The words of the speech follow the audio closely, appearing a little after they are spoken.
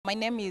My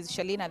name is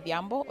Shalina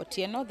Dhiambo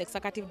Otieno, the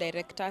Executive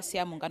Director,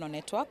 Siaya Muungano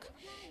Network.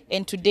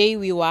 And today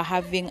we were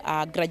having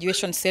a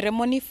graduation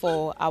ceremony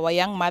for our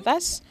young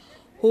mothers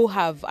who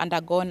have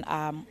undergone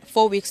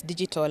 4 weeks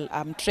digital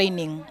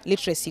training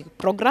literacy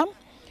program,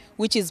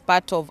 which is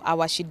part of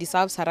our She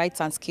Deserves Her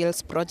Rights and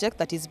Skills project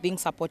that is being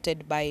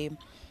supported by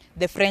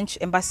the French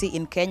Embassy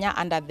in Kenya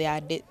under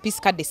their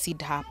Pisca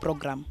Decide Her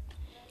program.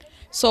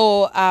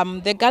 So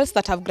the girls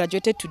that have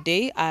graduated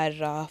today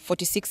are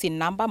 46 in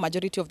number,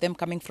 majority of them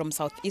coming from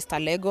Southeast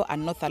Alego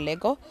and North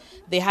Alego.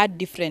 They had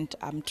different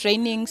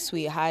trainings.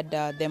 We had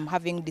them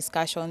having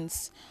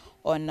discussions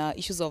on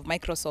issues of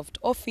Microsoft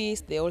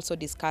Office. They also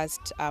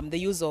discussed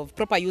the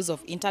proper use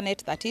of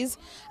internet, that is,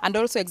 and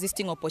also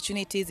existing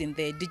opportunities in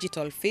the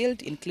digital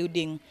field,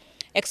 including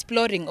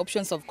exploring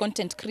options of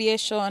content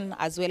creation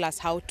as well as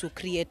how to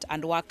create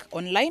and work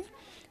online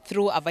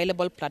through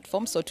available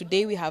platforms. So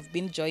today we have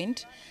been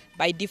joined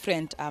by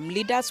different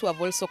leaders who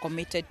have also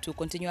committed to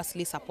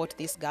continuously support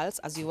these girls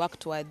as we work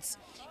towards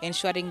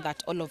ensuring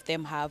that all of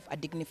them have a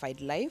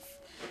dignified life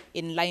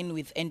in line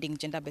with ending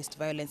gender-based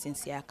violence in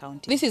Siaya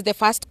County. This is the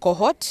first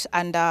cohort,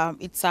 and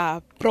it's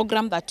a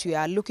program that we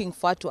are looking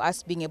forward to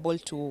us being able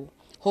to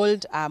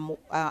hold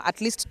at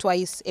least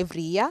twice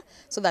every year,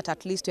 so that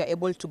at least we are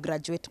able to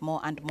graduate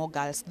more and more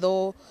girls.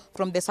 Though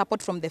from the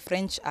support from the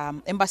French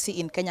Embassy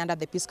in Kenya under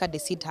the Pisca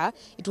Decide Her,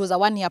 it was a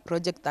one-year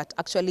project that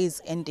actually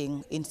is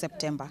ending in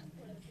September.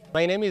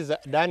 My name is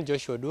Dan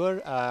Joshua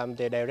Duor. I'm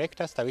the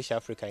director, Stawish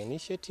Africa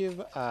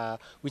Initiative,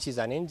 which is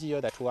an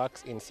NGO that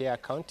works in Siaya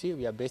County.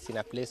 We are based in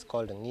a place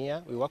called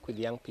Nia. We work with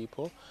young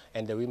people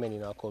and the women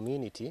in our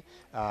community,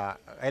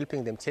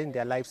 helping them change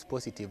their lives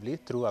positively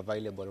through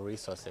available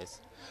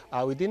resources.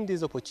 Within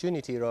this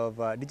opportunity of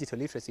digital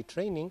literacy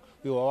training,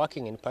 we were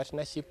working in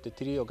partnership with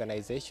 3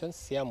 organizations,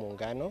 Siaya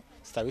Muungano,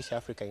 Stawish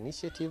Africa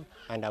Initiative,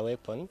 and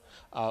Aweapon,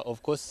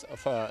 of course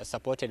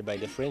supported by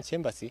the French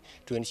Embassy,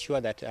 to ensure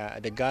that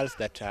the girls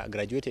that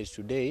graduated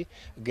today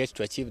get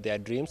to achieve their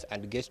dreams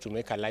and get to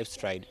make a life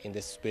stride in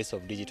the space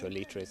of digital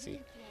literacy.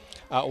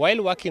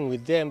 While working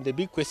with them, the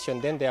big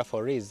question then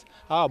therefore is,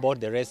 how about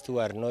the rest who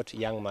are not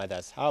young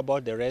mothers? How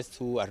about the rest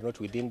who are not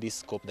within this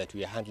scope that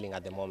we are handling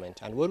at the moment?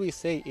 And what we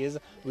say is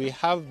we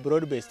have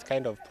broad-based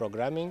kind of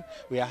programming.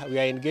 We are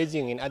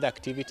engaging in other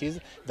activities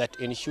that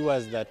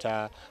ensures that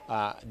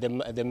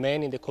the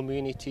men in the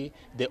community,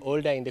 the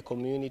older in the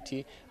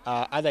community,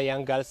 other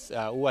young girls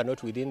who are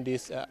not within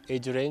this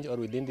age range or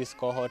within this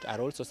cohort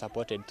are also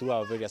supported through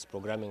our various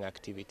programming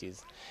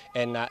activities.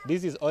 And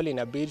this is all in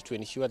a bid to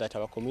ensure that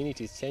our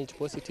communities change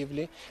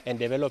positively, and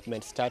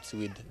development starts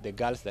with the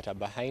girls that are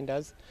behind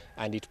us,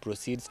 and it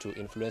proceeds to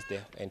influence the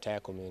entire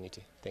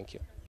community. Thank you.